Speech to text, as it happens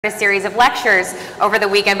A series of lectures over the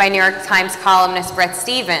weekend by New York Times columnist Bret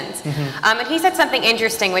Stephens. And he said something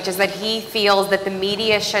interesting, which is that he feels that the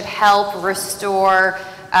media should help restore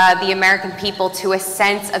the American people to a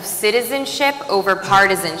sense of citizenship over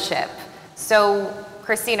partisanship. So,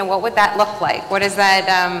 Christina, what would that look like? What is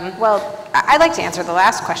that? Well, I'd like to answer the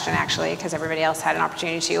last question, actually, because everybody else had an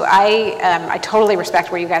opportunity to. I totally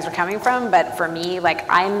respect where you guys are coming from, but for me, like,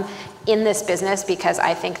 I'm in this business because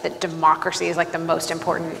I think that democracy is like the most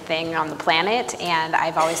important thing on the planet, and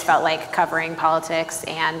I've always felt like covering politics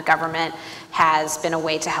and government has been a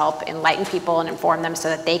way to help enlighten people and inform them so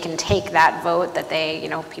that they can take that vote that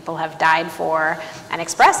they, people have died for and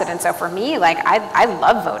express it. And so for me, like, I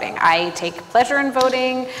love voting. I take pleasure in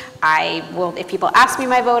voting. I will, if people ask me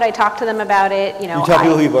my vote, I talk to them about it. You tell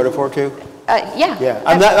people who you voted for too? Yeah.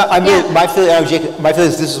 Yeah. My feeling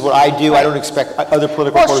is this is what I do. I don't expect other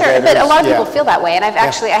political reporters. Well, sure, but a lot of people feel that way, and I've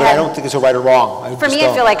actually. But I don't think it's a right or wrong. For me,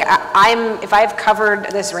 I feel like if I've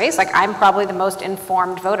covered this race, like, I'm probably the most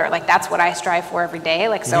informed voter. Like, that's what I strive for every day.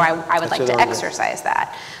 Like, so I would like to exercise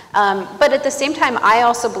that. But at the same time, I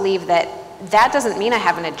also believe that doesn't mean I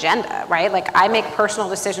have an agenda, right? Like, I make personal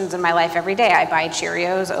decisions in my life every day. I buy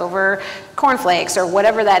Cheerios over cornflakes or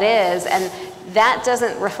whatever that is, and that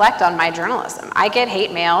doesn't reflect on my journalism. I get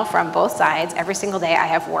hate mail from both sides every single day. I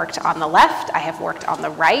have worked on the left, I have worked on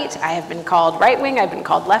the right, I have been called right-wing, I've been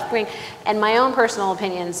called left-wing, and my own personal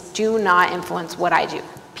opinions do not influence what I do.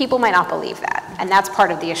 People might not believe that, and that's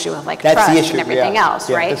part of the issue of, like, trust and everything else,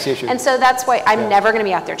 right? That's the issue. And so that's why I'm never gonna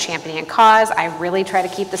be out there championing a cause. I really try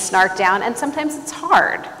to keep the snark down, and sometimes it's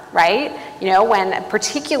hard, right?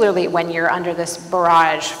 Particularly when you're under this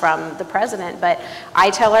barrage from the president. But I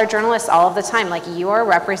tell our journalists all of the time, like, you are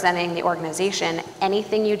representing the organization.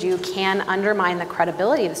 Anything you do can undermine the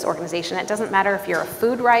credibility of this organization. It doesn't matter if you're a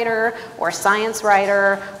food writer or a science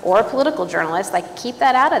writer or a political journalist. Like, keep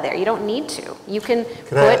that out of there. You don't need to. You can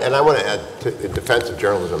and I want to add, in defense of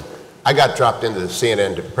journalism, I got dropped into the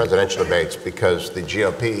CNN presidential debates because the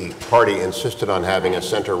GOP party insisted on having a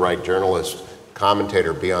center-right journalist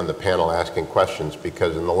commentator be on the panel asking questions,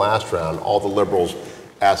 because in the last round, all the liberals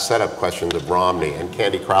asked setup questions of Romney, and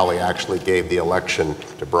Candy Crowley actually gave the election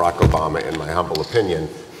to Barack Obama, in my humble opinion,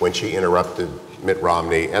 when she interrupted Mitt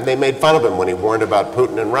Romney, and they made fun of him when he warned about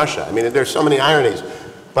Putin and Russia. I mean, there's so many ironies.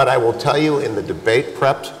 But I will tell you, in the debate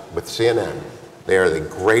prepped with CNN, they are the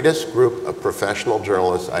greatest group of professional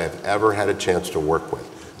journalists I have ever had a chance to work with.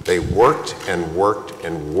 They worked and worked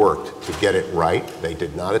and worked to get it right. They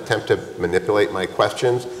did not attempt to manipulate my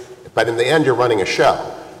questions. But in the end, you're running a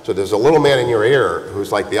show. So there's a little man in your ear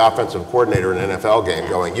who's like the offensive coordinator in an NFL game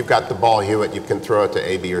going, you've got the ball, Hewitt, you can throw it to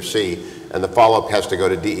A, B, or C, and the follow-up has to go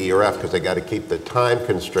to D, E, or F, because they got to keep the time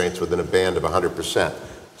constraints within a band of 100%.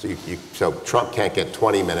 So Trump can't get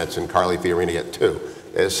 20 minutes and Carly Fiorina get 2.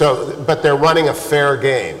 But they're running a fair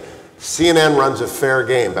game. CNN runs a fair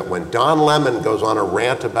game, but when Don Lemon goes on a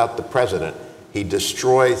rant about the president, he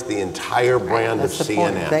destroys the entire brand of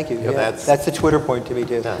CNN. Point. Thank you. That's the Twitter point to me,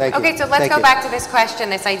 too. Yeah. Thank you. Okay, so let's go back to this question,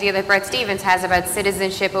 this idea that Bret Stephens has about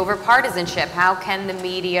citizenship over partisanship. How can the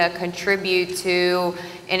media contribute to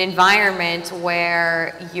an environment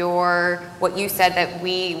where what you said, that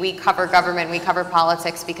we cover government, we cover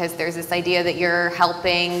politics because there's this idea that you're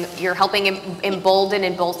helping embolden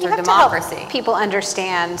and bolster democracy. Help people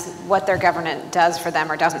understand what their government does for them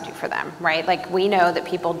or doesn't do for them, right? Like, we know that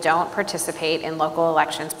people don't participate in local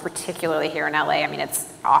elections, particularly here in LA. I mean,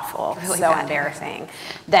 it's awful, really so embarrassing,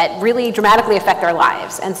 that really dramatically affect their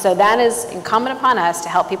lives. And so that is incumbent upon us to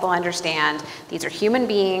help people understand these are human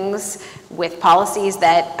beings with policies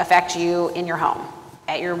that affect you in your home,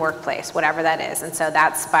 at your workplace, whatever that is. And so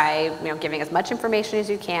that's by giving as much information as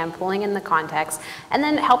you can, pulling in the context, and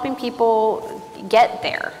then helping people get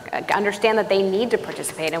there, understand that they need to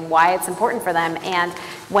participate and why it's important for them. And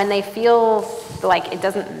when they feel like it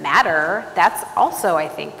doesn't matter, that's also, I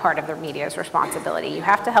think, part of the media's responsibility. You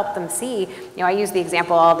have to help them see. I use the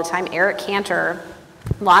example all the time. Eric Cantor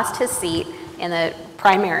lost his seat in the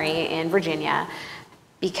primary in Virginia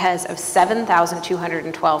because of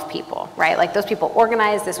 7,212 people, right? Like, those people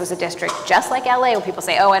organized. This was a district just like LA, where people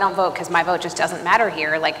say, oh, I don't vote because my vote just doesn't matter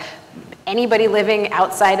here. Like, anybody living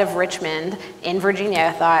outside of Richmond in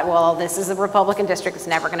Virginia thought, well, this is a Republican district, it's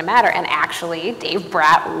never gonna matter. And actually, Dave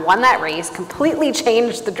Bratt won that race, completely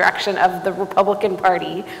changed the direction of the Republican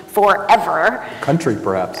Party forever. Country,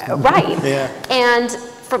 perhaps. Right. Yeah. And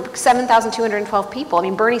from 7,212 people. I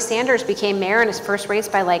mean, Bernie Sanders became mayor in his first race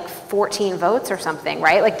by like 14 votes or something,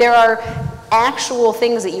 right? Like, there are actual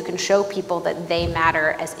things that you can show people that they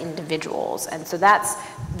matter as individuals. And so that's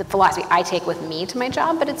the philosophy I take with me to my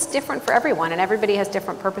job, but it's different for everyone, and everybody has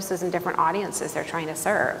different purposes and different audiences they're trying to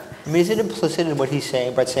serve. I mean, is it implicit in what he's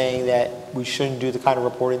saying, Brett, saying that we shouldn't do the kind of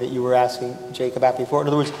reporting that you were asking Jake about before? In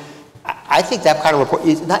other words, I think that kind of report,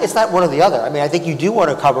 it's not one or the other. I mean, I think you do want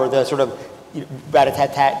to cover the sort of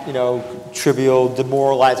rat-a-tat-tat, trivial,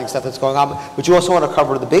 demoralizing stuff that's going on, but you also want to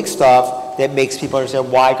cover the big stuff that makes people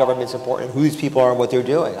understand why government's important, who these people are, and what they're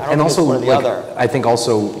doing. I don't think it's one or the other. I think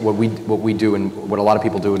also what we do, and what a lot of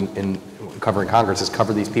people do in covering Congress, is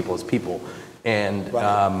cover these people as people, and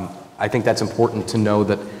right. I think that's important to know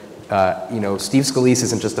that Steve Scalise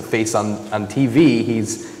isn't just a face on TV.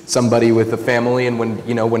 He's somebody with a family, and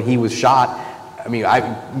when he was shot, I mean,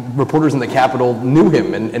 reporters in the Capitol knew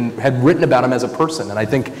him and had written about him as a person. And I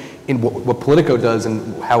think in what Politico does,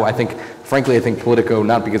 and how I think Politico,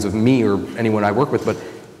 not because of me or anyone I work with, but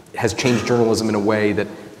has changed journalism in a way that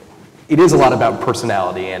it is a lot about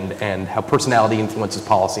personality and how personality influences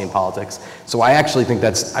policy and politics. So I actually think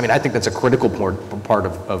that's a critical part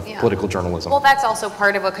of political journalism. Well, that's also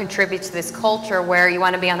part of what contributes to this culture where you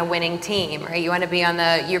want to be on a winning team, right? You want to be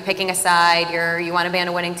you're picking a side, you want to be on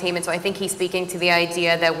a winning team. And so I think he's speaking to the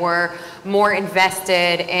idea that we're more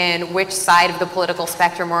invested in which side of the political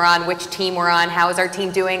spectrum we're on, which team we're on, how is our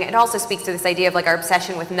team doing. It also speaks to this idea of our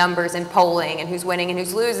obsession with numbers and polling and who's winning and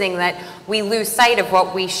who's losing, that we lose sight of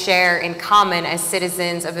what we share in common as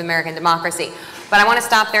citizens of American democracy. But I want to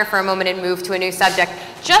stop there for a moment and move to a new subject.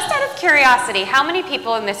 Just out of curiosity, how many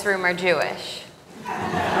people in this room are Jewish?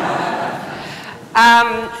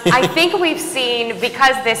 I think we've seen,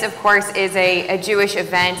 because this of course is a Jewish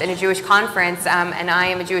event and a Jewish conference, and I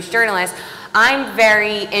am a Jewish journalist, I'm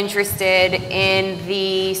very interested in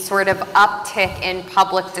the sort of uptick in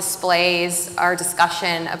public displays or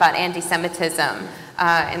discussion about anti-Semitism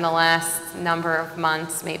in the last number of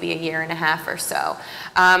months, maybe a year and a half or so.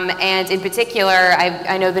 And in particular,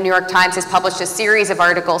 I know the New York Times has published a series of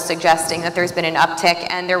articles suggesting that there's been an uptick,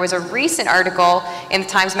 and there was a recent article in the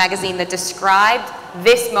Times Magazine that described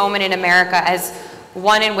this moment in America as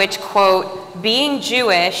one in which, quote, being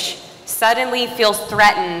Jewish suddenly feels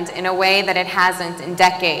threatened in a way that it hasn't in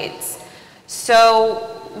decades.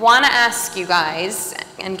 So, want to ask you guys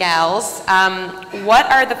and gals, what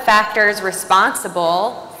are the factors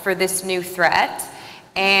responsible for this new threat,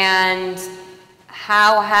 and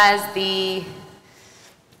how has the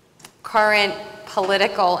current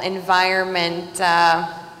political environment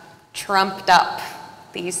trumped up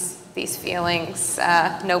these feelings,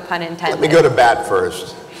 no pun intended? Let me go to bat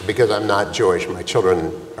first, because I'm not Jewish. My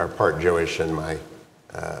children are part Jewish, and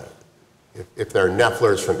if they're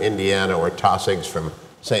Nefflers from Indiana or Tossigs from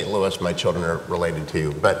St. Louis, my children are related to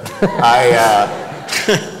you. But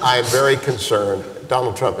I am very concerned.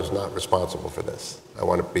 Donald Trump is not responsible for this. I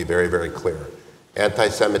want to be very, very clear.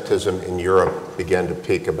 Anti-Semitism in Europe began to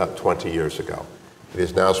peak about 20 years ago. It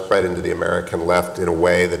has now spread into the American left in a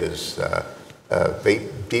way that is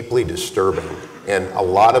deeply disturbing. And a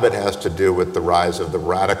lot of it has to do with the rise of the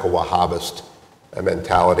radical Wahhabist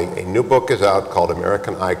mentality. A new book is out called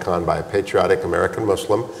American Icon by a patriotic American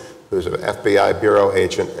Muslim who's an FBI bureau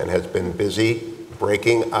agent and has been busy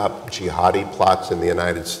breaking up jihadi plots in the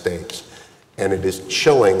United States. And it is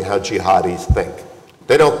chilling how jihadis think.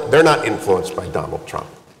 They're not influenced by Donald Trump.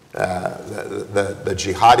 The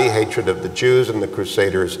jihadi hatred of the Jews and the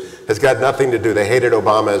Crusaders has got nothing to do. They hated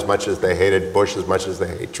Obama as much as they hated Bush, as much as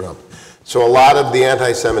they hate Trump. So a lot of the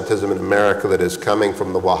anti-Semitism in America that is coming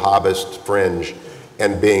from the Wahhabist fringe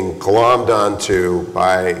and being glommed onto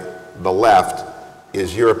by the left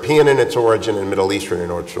is European in its origin and Middle Eastern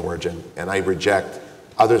in its origin. And I reject,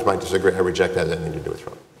 others might disagree, I reject that has anything to do with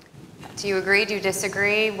Trump. Do you agree? Do you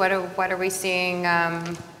disagree? What are we seeing?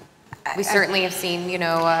 We certainly have seen,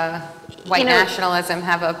 white nationalism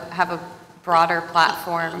have a broader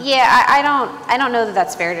platform. Yeah, I don't know that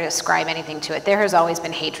that's fair to ascribe anything to it. There has always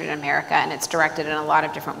been hatred in America, and it's directed in a lot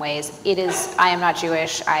of different ways. I am not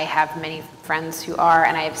Jewish. I have many friends who are,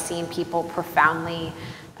 and I have seen people profoundly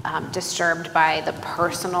disturbed by the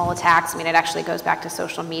personal attacks. I mean, it actually goes back to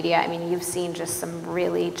social media. I mean, you've seen just some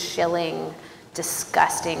really chilling,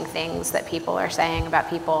 disgusting things that people are saying about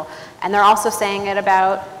people. And they're also saying it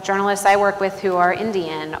about journalists I work with who are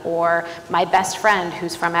Indian, or my best friend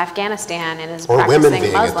who's from Afghanistan and is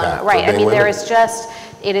practicing Muslim. Right, I mean,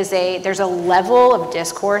 there's a level of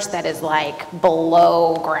discourse that is like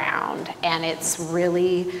below ground, and it's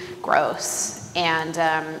really gross. And,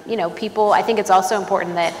 people, I think it's also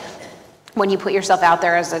important that when you put yourself out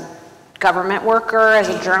there as a government worker, as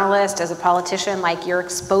a journalist, as a politician, like, you're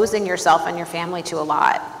exposing yourself and your family to a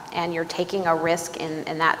lot. and you're taking a risk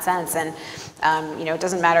in that sense. And it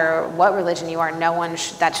doesn't matter what religion you are, no one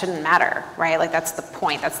that shouldn't matter, right? Like that's the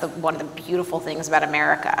point. That's one of the beautiful things about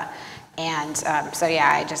America. And so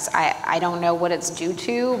yeah, I don't know what it's due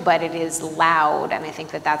to, but it is loud, and I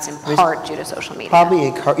think that's in part due to social media. Probably,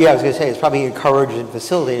 I was going to say, it's probably encouraged and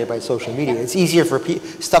facilitated by social media. It's easier for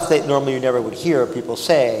stuff that normally you never would hear people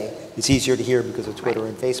say. It's easier to hear because of Twitter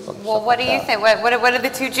and Facebook. Well, what do you think? What do the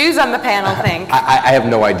two Jews on the panel think? I have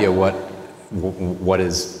no idea what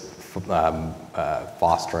is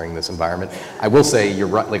fostering this environment. I will say you're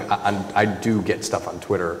right. Like I do get stuff on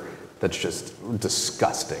Twitter that's just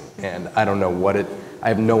disgusting, and I don't know I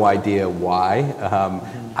have no idea why.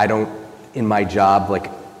 I don't, in my job,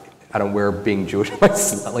 I don't wear being Jewish,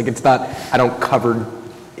 it's not, I don't cover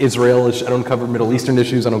Israel, I don't cover Middle Eastern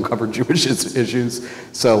issues, I don't cover Jewish issues,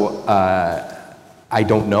 so I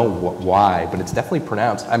don't know why, but it's definitely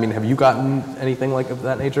pronounced. I mean, have you gotten anything of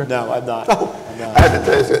that nature? No, I've not. I have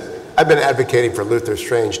to tell you, I've been advocating for Luther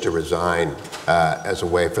Strange to resign as a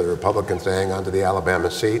way for the Republicans to hang on to the Alabama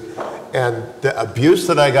seat. And the abuse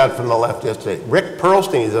that I got from the left yesterday, Rick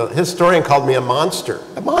Perlstein, he's a historian, called me a monster.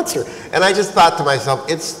 And I just thought to myself,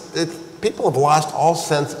 people have lost all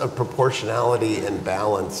sense of proportionality and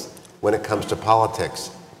balance when it comes to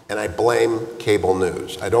politics. And I blame cable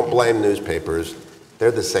news. I don't blame newspapers.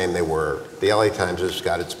 They're the same they were. The LA Times has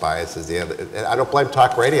got its biases. I don't blame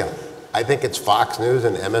talk radio. I think it's Fox News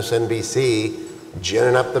and MSNBC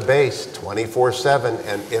ginning up the base 24/7.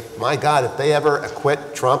 And if they ever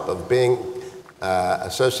acquit Trump of being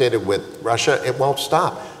associated with Russia, it won't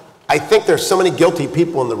stop. I think there's so many guilty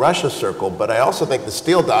people in the Russia circle, but I also think the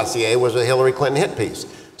Steele dossier was a Hillary Clinton hit piece.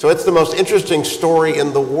 So it's the most interesting story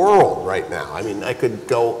in the world right now. I mean, I could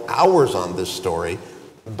go hours on this story,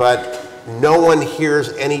 but no one hears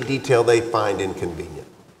any detail they find inconvenient.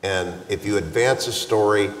 And if you advance a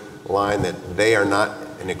story line that they are not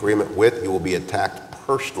in agreement with, you will be attacked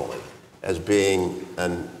personally as being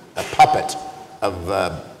a puppet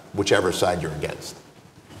of whichever side you're against.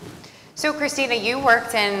 So Christina, you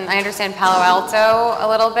worked in, I understand, Palo Alto a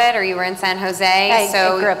little bit, or you were in San Jose. I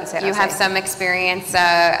grew up in San Jose. You have some experience,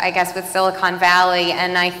 I guess, with Silicon Valley,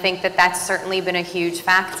 and I think that's certainly been a huge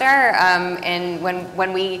factor. And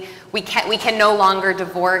when we can no longer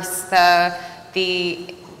divorce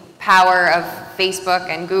the power of Facebook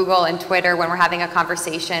and Google and Twitter when we're having a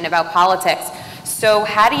conversation about politics. So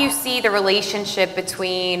how do you see the relationship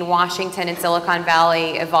between Washington and Silicon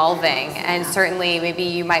Valley evolving? And certainly maybe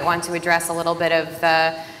you might want to address a little bit of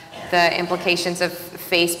the implications of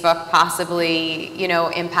Facebook possibly,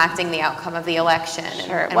 impacting the outcome of the election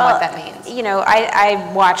and what that means.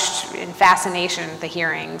 I watched in fascination the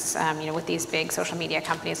hearings, with these big social media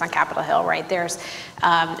companies on Capitol Hill, right? There's,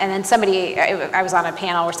 and then I was on a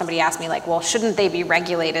panel where somebody asked me well, shouldn't they be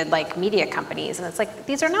regulated like media companies? And it's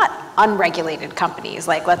these are not unregulated companies.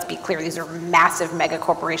 Let's be clear, these are massive mega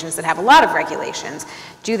corporations that have a lot of regulations.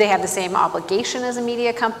 Do they have the same obligation as a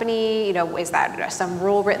media company? Is that some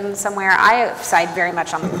rule written somewhere? I side very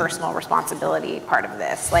much on the personal responsibility part of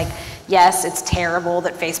this. Yes, it's terrible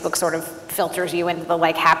that Facebook sort of filters you into the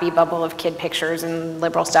happy bubble of kid pictures and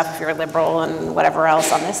liberal stuff if you're a liberal and whatever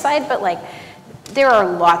else on this side, but there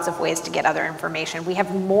are lots of ways to get other information. We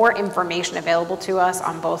have more information available to us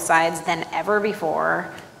on both sides than ever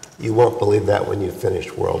before. You won't believe that when you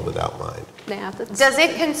finish World Without Mind. Yeah, does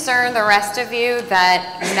it concern the rest of you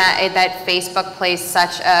that Facebook plays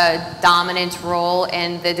such a dominant role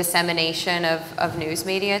in the dissemination of news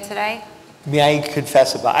media today? May I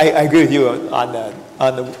confess I agree with you on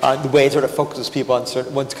the way it sort of focuses people on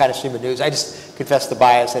one kind of stream of news. I just confess the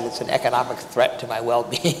bias that it's an economic threat to my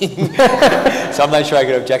well-being. So I'm not sure I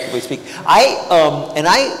could objectively speak.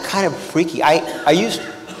 I kind of freaky.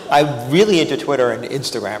 I'm really into Twitter and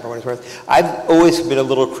Instagram for what it's worth. I've always been a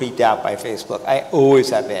little creeped out by Facebook. I always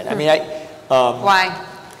have been. I mean, why?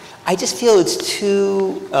 I just feel it's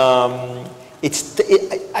too.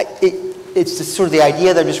 It's just sort of the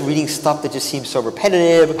idea that I'm just reading stuff that just seems so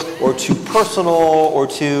repetitive or too personal or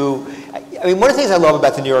too. I mean, one of the things I love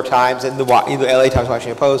about the New York Times and the LA Times,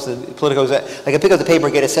 Washington Post, and Politico is that I can pick up the paper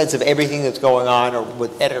and get a sense of everything that's going on or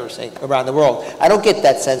with editors around the world. I don't get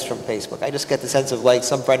that sense from Facebook. I just get the sense of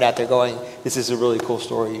some friend out there going, this is a really cool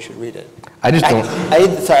story, you should read it.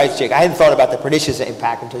 Sorry, Jake, I hadn't thought about the pernicious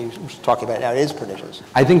impact until you were talking about it. Now it is pernicious.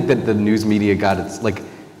 I think that the news media got its,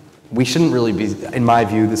 we shouldn't really be, in my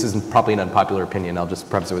view, this isn't probably an unpopular opinion, I'll just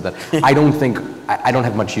preface it with that. I don't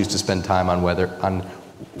have much use to spend time on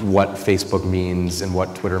what Facebook means and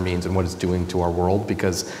what Twitter means and what it's doing to our world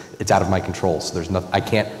because it's out of my control. So I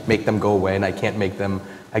can't make them go away, and I can't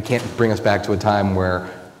bring us back to a time where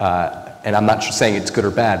and I'm not saying it's good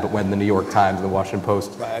or bad, but when the New York Times and the Washington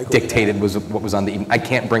Post dictated what was on the evening, I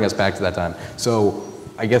can't bring us back to that time. So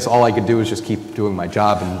I guess all I could do is just keep doing my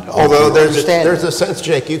job. And although there's a sense,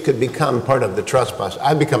 Jake, you could become part of the trust buster.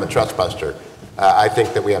 I've become a trust buster. I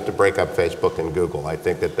think that we have to break up Facebook and Google. I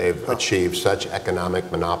think that they've achieved such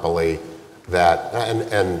economic monopoly that,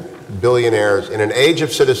 and billionaires, in an age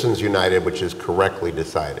of Citizens United, which is correctly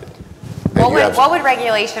decided. What would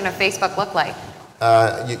regulation of Facebook look like?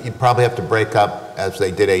 You'd probably have to break up, as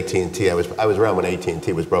they did AT&T. I was around when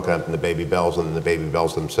AT&T was broken up into Baby Bells, and then the Baby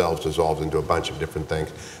Bells themselves dissolved into a bunch of different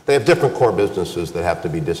things. They have different core businesses that have to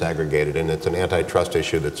be disaggregated, and it's an antitrust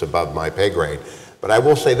issue that's above my pay grade. But I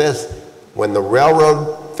will say this, when the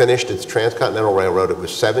railroad finished its transcontinental railroad, it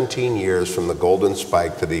was 17 years from the golden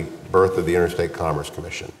spike to the birth of the Interstate Commerce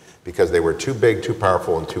Commission, because they were too big, too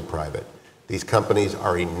powerful, and too private. These companies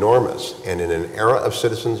are enormous, and in an era of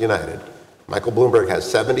Citizens United, Michael Bloomberg has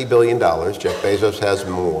 $70 billion, Jeff Bezos has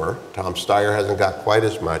more, Tom Steyer hasn't got quite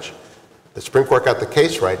as much. The Supreme Court got the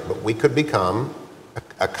case right, but we could become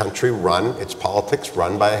a country run, its politics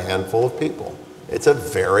run by a handful of people. It's a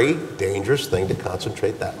very dangerous thing to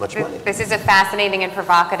concentrate that much money. This is a fascinating and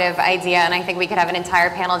provocative idea, and I think we could have an entire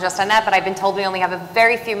panel just on that, but I've been told we only have a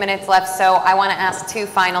very few minutes left, so I want to ask two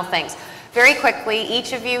final things. Very quickly,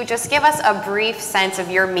 each of you, just give us a brief sense of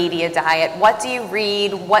your media diet. What do you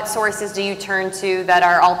read? What sources do you turn to that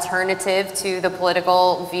are alternative to the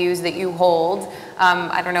political views that you hold?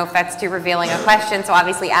 I don't know if that's too revealing a question, so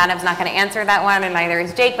obviously Adam's not going to answer that one, and neither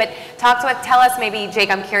is Jake, but tell us maybe, Jake,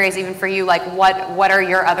 I'm curious even for you, like what are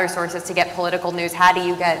your other sources to get political news? How do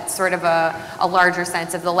you get sort of a larger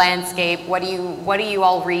sense of the landscape? What are you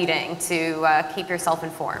all reading to keep yourself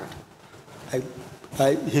informed?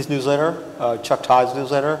 His newsletter, Chuck Todd's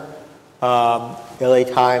newsletter, LA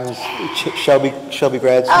Times, Shelby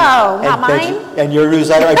Grad's. Oh, not mine? And your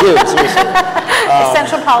newsletter, I do, seriously.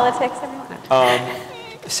 Essential Politics, everyone.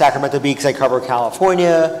 Sacramento Bee, because I cover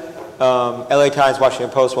California, LA Times, Washington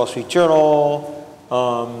Post, Wall Street Journal,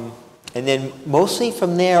 and then mostly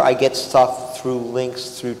from there I get stuff through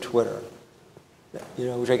links through Twitter,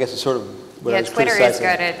 which I guess is sort of what I was Twitter is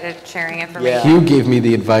criticizing. good at sharing information. Hugh gave me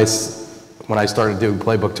the advice when I started doing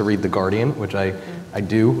Playbook to read The Guardian, which I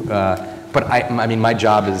do, but I mean my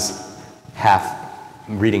job is half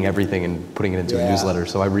reading everything and putting it into a newsletter,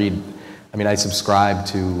 so I subscribe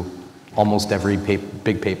to almost every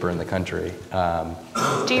big paper in the country.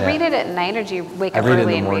 Do you read it at night, or do you wake up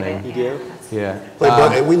early and read it? You do?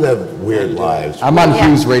 Yeah. We live weird lives. I'm on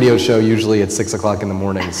Hugh's radio show usually at 6 o'clock in the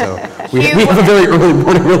morning, so we have a very early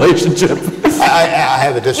morning relationship. I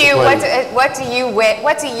have a discipline. Hugh,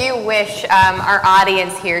 what do you wish our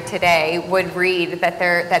audience here today would read that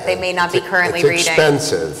they may not be currently reading?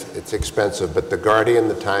 It's expensive, but The Guardian,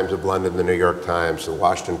 The Times of London, The New York Times, The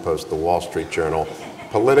Washington Post, The Wall Street Journal,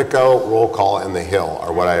 Politico, Roll Call, and The Hill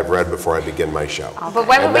are what I have read before I begin my show. But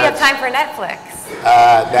when will we have time for Netflix?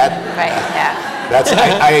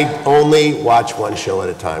 I only watch one show at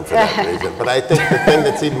a time for that reason. But I think the thing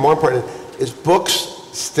that's even more important is books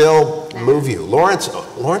still move you. Lawrence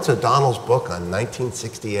O'Donnell's book on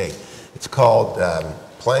 1968, it's called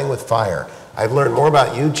Playing with Fire. I've learned more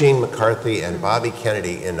about Eugene McCarthy and Bobby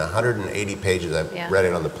Kennedy in 180 pages. I read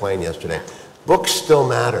it on the plane yesterday. Books still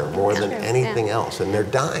matter more than anything else, and they're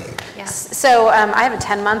dying. Yes. So I have a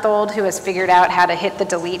 10-month-old who has figured out how to hit the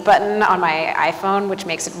delete button on my iPhone, which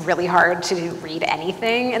makes it really hard to read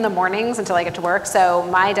anything in the mornings until I get to work. So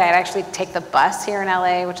my diet, I actually take the bus here in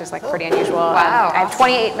LA, which is like pretty unusual. Wow. I have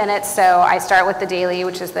 28 minutes, so I start with The Daily,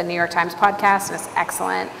 which is the New York Times podcast, and it's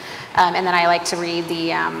excellent. And then I like to read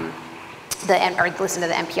or listen to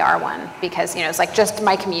the NPR one because, it's like just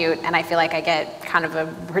my commute, and I feel like I get kind of a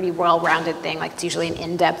pretty well-rounded thing. Like it's usually an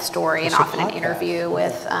in-depth story and often an interview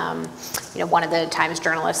with, one of the Times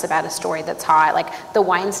journalists about a story that's hot. Like the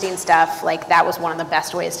Weinstein stuff, like that was one of the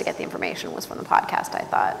best ways to get the information was from the podcast, I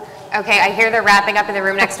thought. Okay, I hear they're wrapping up in the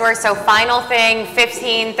room next door. So final thing,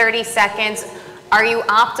 15, 30 seconds. Are you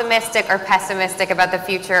optimistic or pessimistic about the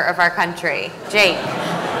future of our country? Jake.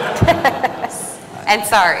 And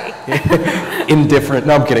sorry. Indifferent.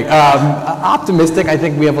 No, I'm kidding. Optimistic. I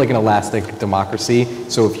think we have like an elastic democracy.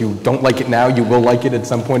 So if you don't like it now, you will like it at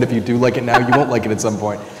some point. If you do like it now, you won't like it at some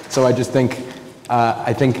point. So I just think,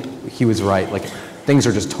 I think he was right. Like things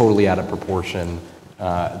are just totally out of proportion.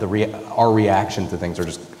 Our reaction to things are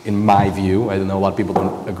just, in my view, I know a lot of people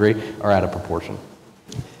don't agree, are out of proportion.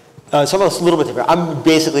 Some of us a little bit different. I'm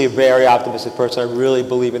basically a very optimistic person. I really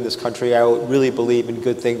believe in this country. I really believe in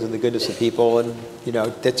good things and the goodness of people, and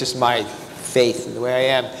that's just my faith in the way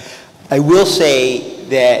I am. I will say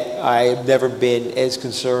that I have never been as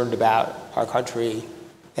concerned about our country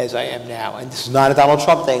as I am now. And this is not a Donald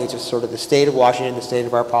Trump thing, it's just sort of the state of Washington, the state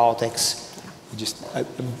of our politics. I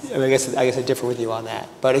guess I differ with you on that.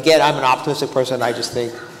 But again, I'm an optimistic person. I just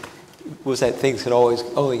think that things can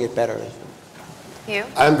only get better. You?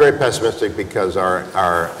 I'm very pessimistic because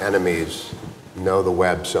our enemies know the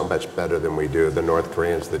web so much better than we do. The North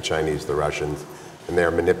Koreans, the Chinese, the Russians, and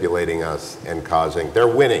they're manipulating us and they're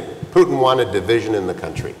winning. Putin wanted division in the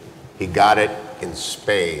country. He got it in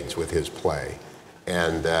spades with his play.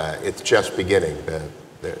 And it's just beginning.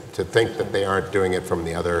 To think that they aren't doing it from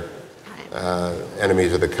the other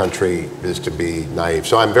enemies of the country is to be naive.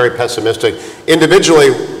 So I'm very pessimistic.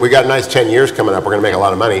 Individually, we got a nice 10 years coming up. We're going to make a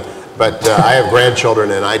lot of money. But I have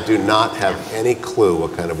grandchildren, and I do not have any clue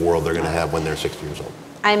what kind of world they're going to have when they're 60 years old.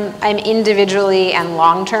 I'm individually and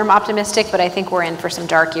long-term optimistic, but I think we're in for some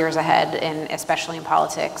dark years ahead, especially in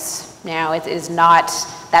politics. Now, it is not,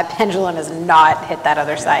 that pendulum has not hit that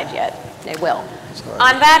other side yet. It will.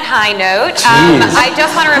 On that high note, I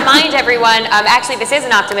just want to remind everyone, actually this is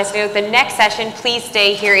an optimistic note, the next session, please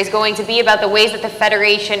stay here, is going to be about the ways that the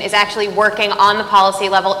Federation is actually working on the policy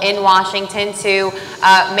level in Washington to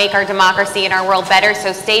make our democracy and our world better,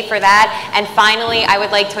 so stay for that. And finally, I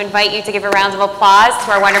would like to invite you to give a round of applause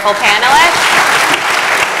to our wonderful panelists.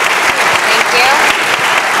 Thank you.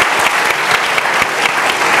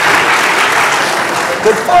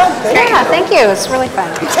 Good fun. Yeah, thank you. It's really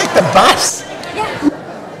fun. Take the bus. Yeah.